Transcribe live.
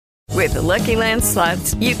With the Lucky Land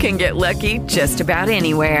Slots, you can get lucky just about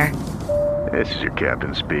anywhere. This is your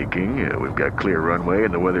captain speaking. We've got clear runway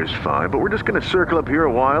and the weather's fine, but we're just going to circle up here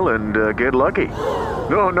a while and get lucky.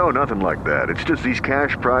 No, nothing like that. It's just these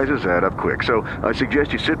cash prizes add up quick. So I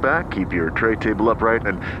suggest you sit back, keep your tray table upright,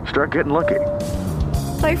 and start getting lucky.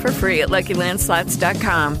 Play for free at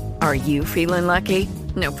LuckyLandSlots.com. Are you feeling lucky?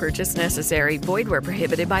 No purchase necessary. Void where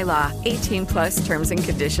prohibited by law. 18 plus terms and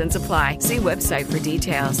conditions apply. See website for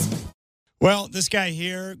details. Well, this guy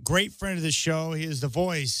here, great friend of the show. He is the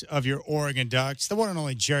voice of your Oregon Ducks, the one and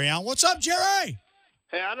only Jerry Allen. What's up, Jerry?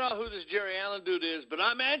 Hey, I don't know who this Jerry Allen dude is, but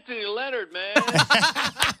I'm Anthony Leonard, man.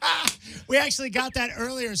 We actually got that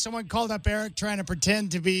earlier. Someone called up Eric trying to pretend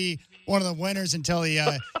to be one of the winners until he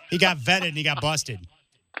got vetted and he got busted.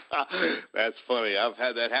 That's funny. I've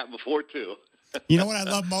had that happen before, too. You know what I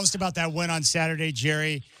love most about that win on Saturday,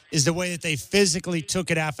 Jerry, is the way that they physically took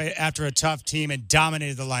it after a tough team and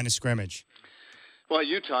dominated the line of scrimmage. Well,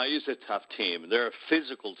 Utah is a tough team. They're a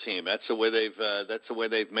physical team. That's the way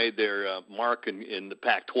they've made their mark in the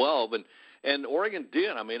Pac-12, and Oregon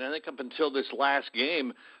did. I mean, I think up until this last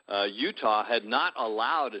game, Utah had not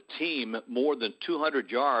allowed a team more than 200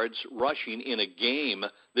 yards rushing in a game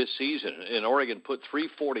this season, and Oregon put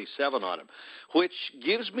 347 on them, which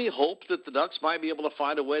gives me hope that the Ducks might be able to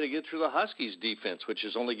find a way to get through the Huskies' defense, which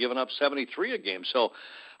has only given up 73 a game. So.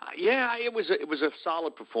 Yeah, it was a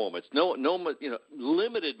solid performance. No,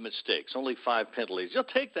 limited mistakes. Only 5 penalties. You'll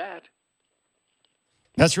take that.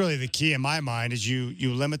 That's really the key in my mind. Is you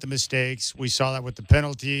limit the mistakes. We saw that with the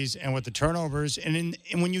penalties and with the turnovers. And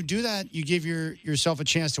when you do that, you give yourself a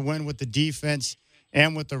chance to win with the defense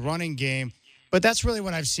and with the running game. But that's really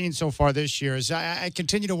what I've seen so far this year. Is I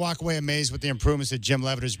continue to walk away amazed with the improvements that Jim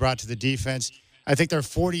Leavitt has brought to the defense. I think they're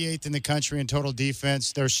 48th in the country in total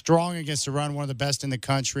defense. They're strong against the run, one of the best in the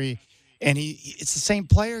country. And it's the same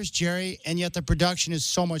players, Jerry, and yet the production is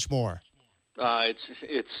so much more.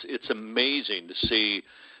 It's amazing to see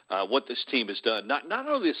what this team has done. Not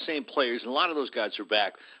only the same players, and a lot of those guys are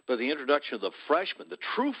back, but the introduction of the freshmen, the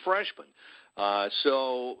true freshmen.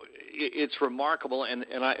 So it's remarkable. And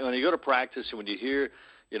when you go to practice and when you hear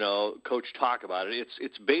Coach talk about it,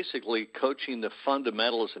 it's basically coaching the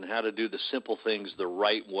fundamentals and how to do the simple things the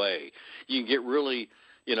right way. You can get really,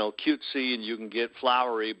 cutesy and you can get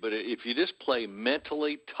flowery, but if you just play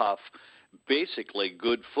mentally tough, basically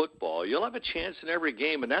good football, you'll have a chance in every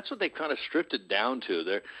game, and that's what they've kind of stripped it down to.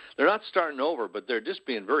 They're not starting over, but they're just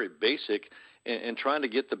being very basic and trying to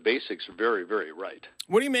get the basics very, very right.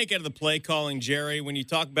 What do you make out of the play calling, Jerry, when you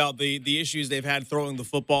talk about the issues they've had throwing the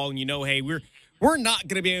football and hey, we're not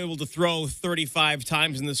going to be able to throw 35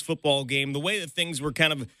 times in this football game. The way that things were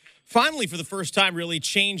kind of finally for the first time really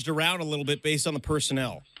changed around a little bit based on the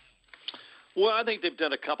personnel. Well, I think they've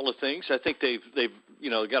done a couple of things. I think they've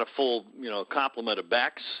got a full complement of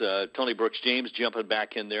backs. Tony Brooks-James jumping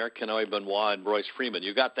back in there, Kenoy Benoit and Royce Freeman.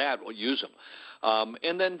 You got that? Well, use them.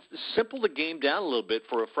 And then simple the game down a little bit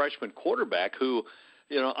for a freshman quarterback who –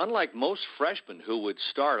 unlike most freshmen who would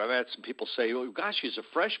start, I've had some people say, oh, gosh, he's a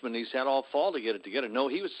freshman. He's had all fall to get it together. No,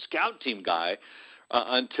 he was a scout team guy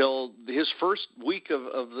until his first week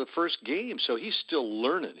of the first game. So he's still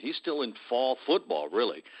learning. He's still in fall football,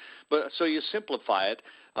 really. But so you simplify it.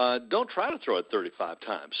 Don't try to throw it 35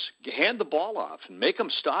 times. Hand the ball off and make them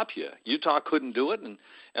stop you. Utah couldn't do it, and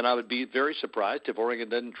I would be very surprised if Oregon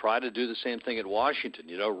doesn't try to do the same thing at Washington.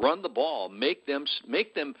 Run the ball. Make them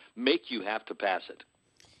make you have to pass it.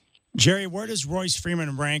 Jerry, where does Royce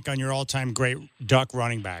Freeman rank on your all-time great Duck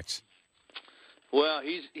running backs? Well,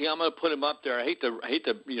 I'm going to put him up there. I hate to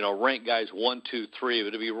rank guys 1, 2, 3. But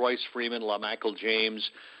it'd be Royce Freeman, LaMichael James,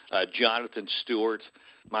 Jonathan Stewart.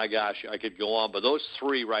 My gosh, I could go on. But those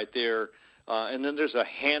three right there, and then there's a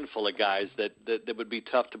handful of guys that would be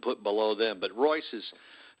tough to put below them. But Royce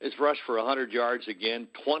is rushed for 100 yards again,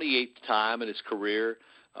 28th time in his career.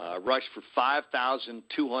 Rushed for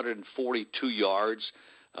 5,242 yards.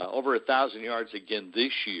 Over 1,000 yards again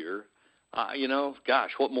this year.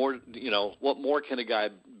 Gosh, what more can a guy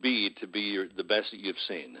be to be the best that you've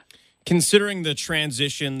seen? Considering the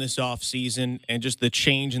transition this offseason and just the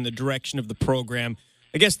change in the direction of the program,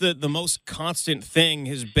 I guess the most constant thing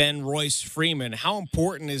has been Royce Freeman. How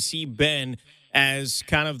important has he been as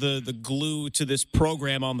kind of the glue to this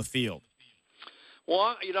program on the field?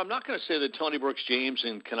 Well, I'm not going to say that Tony Brooks-James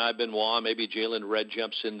and Kenoy Benoit, maybe Jalen Redd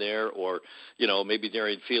jumps in there, or, maybe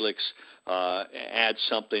Darian Felix adds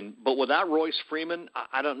something. But without Royce Freeman,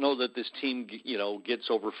 I don't know that this team, gets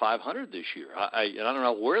over 500 this year. I don't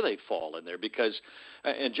know where they fall in there because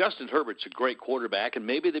and Justin Herbert's a great quarterback, and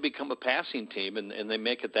maybe they become a passing team and they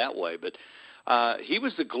make it that way. But he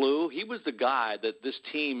was the glue. He was the guy that this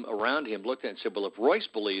team around him looked at and said, well, if Royce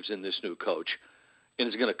believes in this new coach and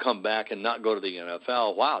is going to come back and not go to the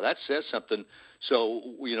NFL, wow, that says something. So,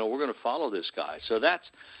 we're going to follow this guy. So that's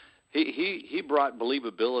he brought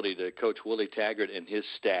believability to Coach Willie Taggart and his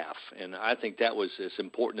staff, and I think that was as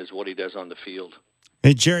important as what he does on the field.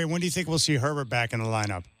 Hey, Jerry, when do you think we'll see Herbert back in the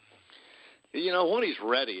lineup? When he's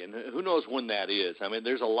ready, and who knows when that is. I mean,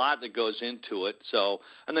 there's a lot that goes into it. So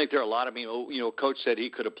I think there are a lot of people, Coach said he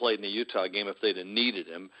could have played in the Utah game if they'd have needed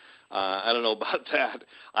him. I don't know about that.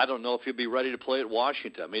 I don't know if he'll be ready to play at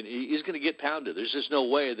Washington. I mean, he's going to get pounded. There's just no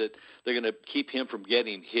way that they're going to keep him from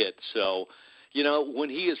getting hit. So, when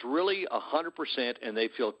he is really 100% and they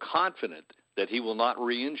feel confident that he will not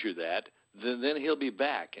re-injure that, then he'll be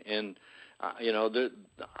back. And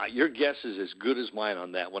your guess is as good as mine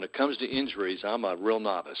on that. When it comes to injuries, I'm a real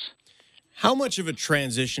novice. How much of a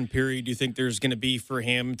transition period do you think there's going to be for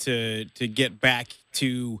him to get back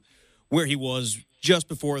to where he was just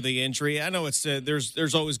before the injury? I know it's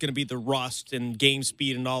there's always going to be the rust and game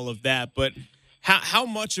speed and all of that, but how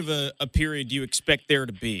much of a period do you expect there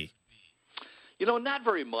to be? Not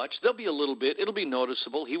very much. There'll be a little bit. It'll be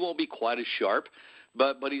noticeable. He won't be quite as sharp.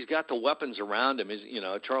 But he's got the weapons around him.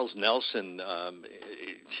 Charles Nelson,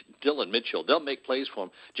 Dylan Mitchell, they'll make plays for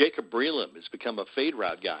him. Jacob Breland has become a fade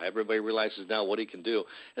route guy. Everybody realizes now what he can do.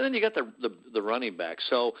 And then you got the running back.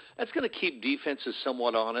 So that's going to keep defenses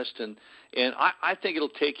somewhat honest. And I think it'll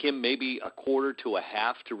take him maybe a quarter to a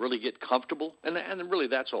half to really get comfortable. And really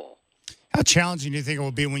that's all. How challenging do you think it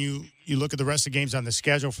will be when you look at the rest of the games on the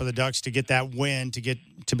schedule for the Ducks to get that win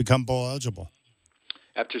to become bowl eligible?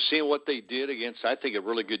 After seeing what they did against, I think, a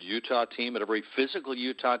really good Utah team, and a very physical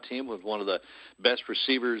Utah team with one of the best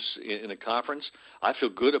receivers in the conference, I feel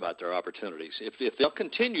good about their opportunities. If they'll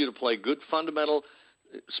continue to play good, fundamental,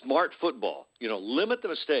 smart football, limit the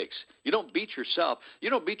mistakes. You don't beat yourself. You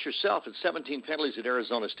don't beat yourself at 17 penalties at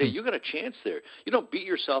Arizona State. You got a chance there. You don't beat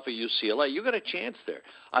yourself at UCLA. You got a chance there.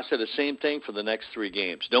 I said the same thing for the next 3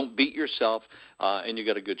 games. Don't beat yourself, and you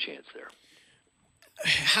got a good chance there.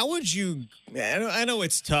 How would you – I know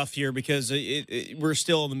it's tough here because we're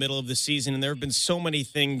still in the middle of the season, and there have been so many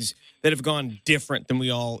things that have gone different than we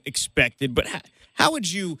all expected. But how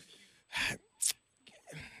would you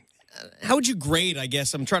grade, I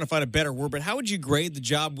guess – I'm trying to find a better word, but how would you grade the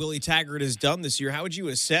job Willie Taggart has done this year? How would you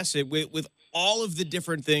assess it with all of the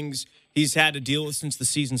different things he's had to deal with since the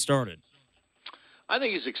season started? I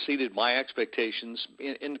think he's exceeded my expectations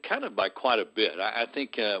in kind of by quite a bit. I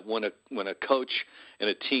think when a coach and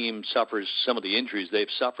a team suffers some of the injuries they've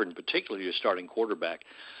suffered, and particularly your starting quarterback,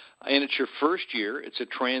 and it's your first year, it's a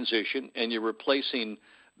transition, and you're replacing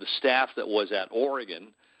the staff that was at Oregon,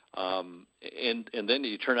 and then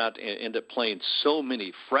you turn out to end up playing so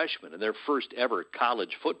many freshmen in their first ever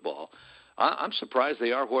college football. I'm surprised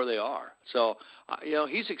they are where they are. So,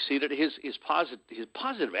 he's exceeded his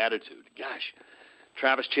positive attitude. Gosh.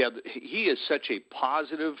 Travis Chad, he is such a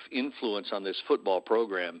positive influence on this football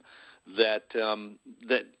program that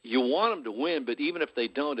you want them to win, but even if they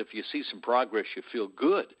don't, if you see some progress, you feel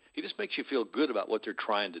good. He just makes you feel good about what they're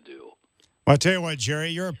trying to do. Well, I'll tell you what,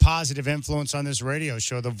 Jerry, you're a positive influence on this radio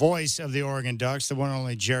show, the voice of the Oregon Ducks, the one and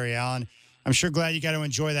only Jerry Allen. I'm sure glad you got to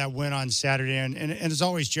enjoy that win on Saturday. And as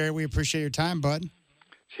always, Jerry, we appreciate your time, bud.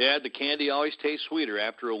 Chad, the candy always tastes sweeter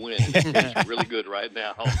after a win. It's really good right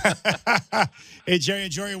now. Hey, Jerry,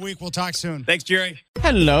 enjoy your week. We'll talk soon. Thanks, Jerry.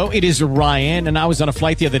 Hello, it is Ryan, and I was on a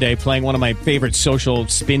flight the other day playing one of my favorite social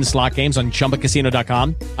spin slot games on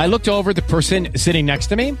ChumbaCasino.com. I looked over at the person sitting next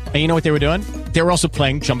to me, and you know what they were doing? They were also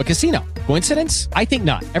playing Chumba Casino. Coincidence? I think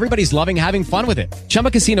not. Everybody's loving having fun with it. Chumba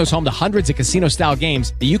Casino is home to hundreds of casino-style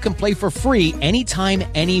games that you can play for free anytime,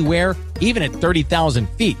 anywhere, even at 30,000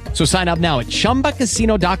 feet. So sign up now at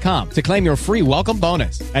ChumbaCasino.com to claim your free welcome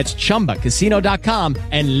bonus. That's ChumbaCasino.com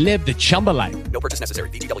and live the Chumba life. No purchase necessary.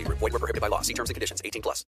 VGW. Void where prohibited by law. See terms and conditions. 18+.